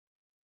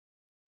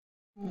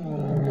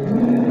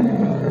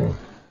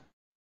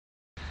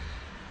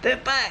They're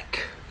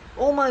back!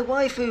 All my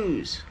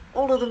waifus!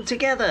 All of them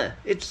together!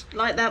 It's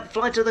like that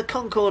Flight of the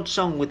Conchords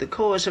song with the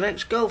chorus of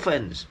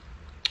ex-girlfriends.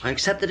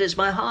 Except that it's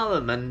my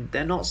harem and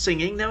they're not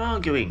singing, they're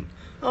arguing.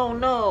 Oh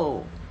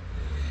no!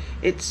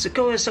 It's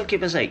Sakura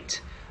Succubus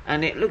 8,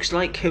 and it looks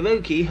like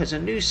Hiroki has a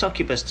new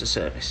succubus to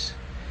service.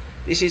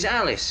 This is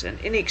Alice, an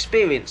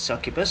inexperienced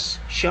succubus,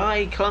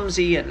 shy,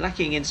 clumsy and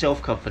lacking in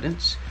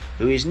self-confidence,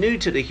 who is new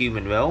to the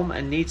human realm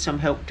and needs some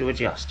help to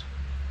adjust.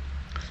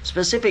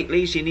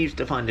 Specifically, she needs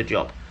to find a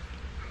job.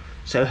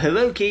 So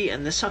Hiroki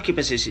and the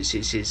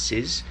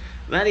succubuses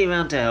rally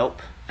around to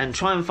help and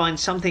try and find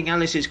something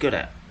Alice is good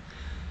at.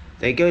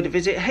 They go to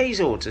visit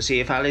Hazel to see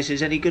if Alice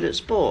is any good at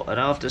sport, and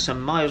after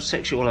some mild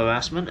sexual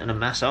harassment and a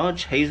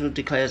massage, Hazel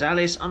declares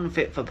Alice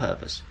unfit for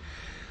purpose.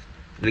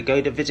 They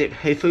go to visit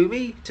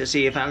Hifumi to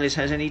see if Alice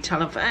has any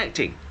talent for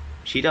acting.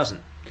 She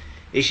doesn't.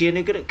 Is she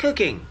any good at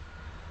cooking?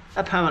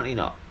 Apparently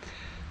not.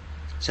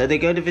 So they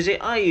go to visit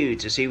Ayu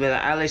to see whether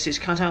Alice is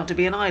cut out to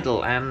be an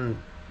idol, and,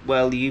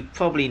 well, you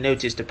probably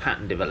noticed a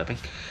pattern developing.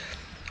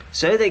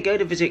 So they go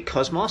to visit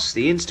Cosmos,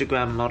 the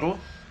Instagram model,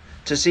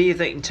 to see if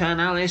they can turn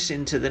Alice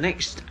into the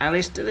next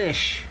Alice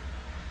Delish.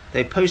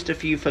 They post a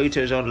few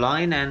photos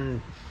online,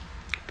 and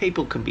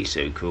people can be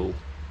so cruel.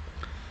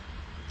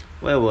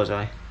 Where was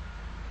I?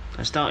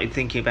 I started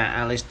thinking about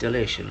Alice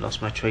Delish and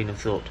lost my train of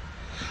thought.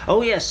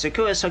 Oh yes,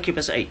 Sakura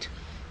Succubus 8.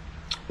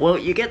 Well,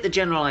 you get the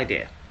general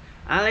idea.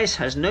 Alice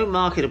has no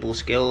marketable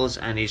skills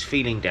and is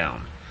feeling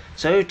down.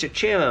 So to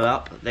cheer her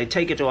up, they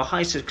take her to a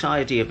high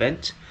society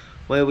event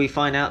where we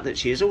find out that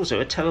she is also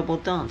a terrible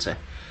dancer.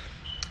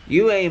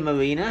 Yue and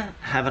Marina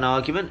have an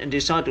argument and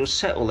decide to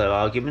settle their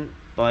argument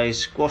by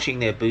squashing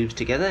their boobs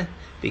together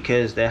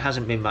because there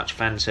hasn't been much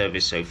fan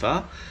service so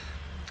far.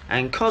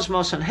 And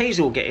Cosmos and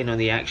Hazel get in on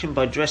the action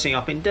by dressing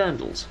up in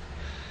dirndls.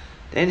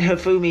 Then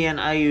Hifumi and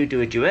Ayu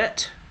do a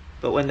duet,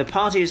 but when the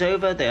party is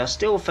over they are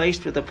still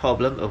faced with the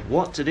problem of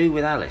what to do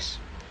with Alice.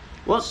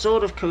 What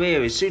sort of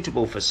career is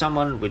suitable for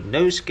someone with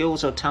no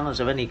skills or talents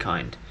of any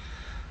kind?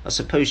 I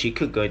suppose she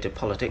could go into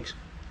politics.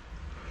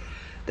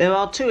 There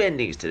are two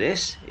endings to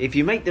this. If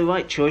you make the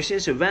right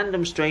choices, a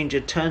random stranger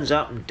turns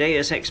up and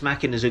Deus Ex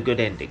Machina is a good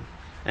ending.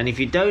 And if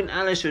you don't,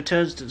 Alice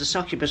returns to the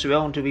succubus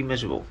realm to be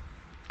miserable.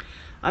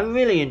 I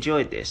really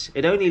enjoyed this.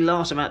 It only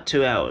lasts about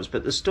 2 hours,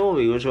 but the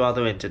story was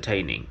rather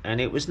entertaining,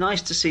 and it was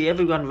nice to see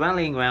everyone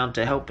rallying round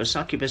to help a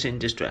succubus in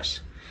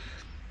distress.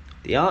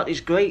 The art is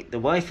great, the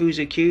waifus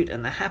are cute,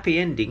 and the happy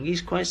ending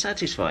is quite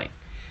satisfying.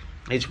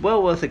 It's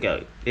well worth a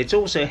go. It's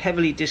also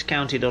heavily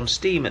discounted on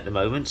Steam at the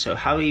moment, so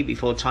hurry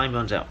before time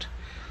runs out.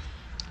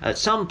 At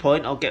some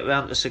point I'll get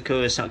round to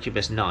Sakura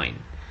Succubus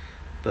 9,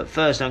 but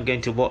first I'm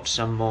going to watch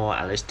some more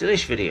Alice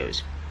Delish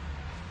videos.